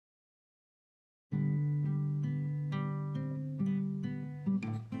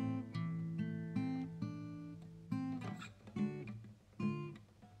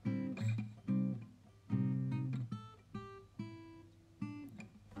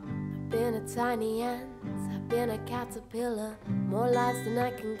been a tiny ant, I've been a caterpillar, more lives than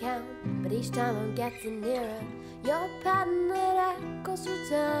I can count, but each time I'm getting nearer. You're a pattern that echoes through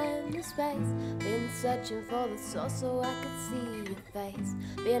time and space. Been searching for the source so I could see your face.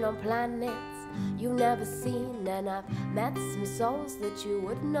 Been on planets you've never seen, and I've met some souls that you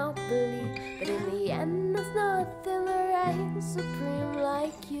would not believe. But in the end there's nothing that reigns supreme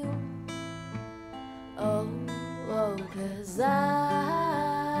like you. Oh, 'cause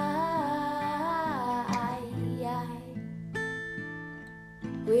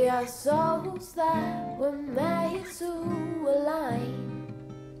we are souls that were made to align.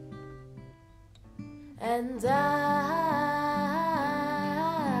 And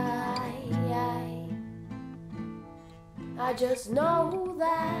I just know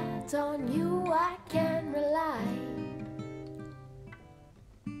that on you I can rely.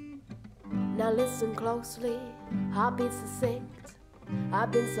 Now listen closely, heartbeats succinct.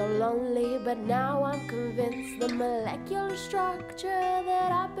 I've been so lonely, but now I'm convinced the molecular structure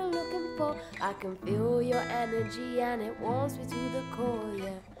that I've been looking for. I can feel your energy and it warms me to the core,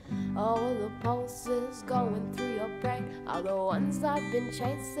 yeah. All the pulses going through your brain are the ones I've been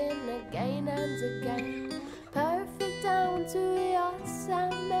chasing again and again. Perfect down to your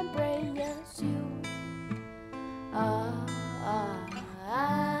sound membrane, yes you are.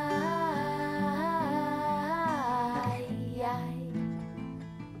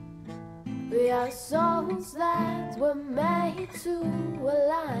 We are souls that were made to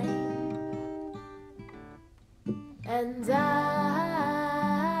align. And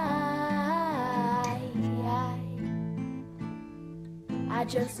I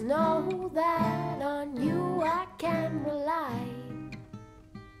just know that on you I can rely.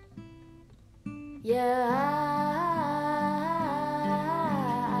 Yeah,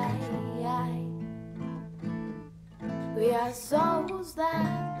 we are souls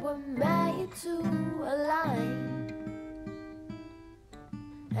that were made to align.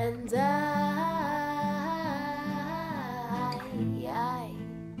 And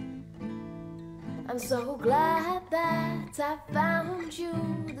I'm so glad that I found you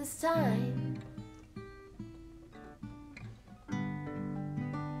this time.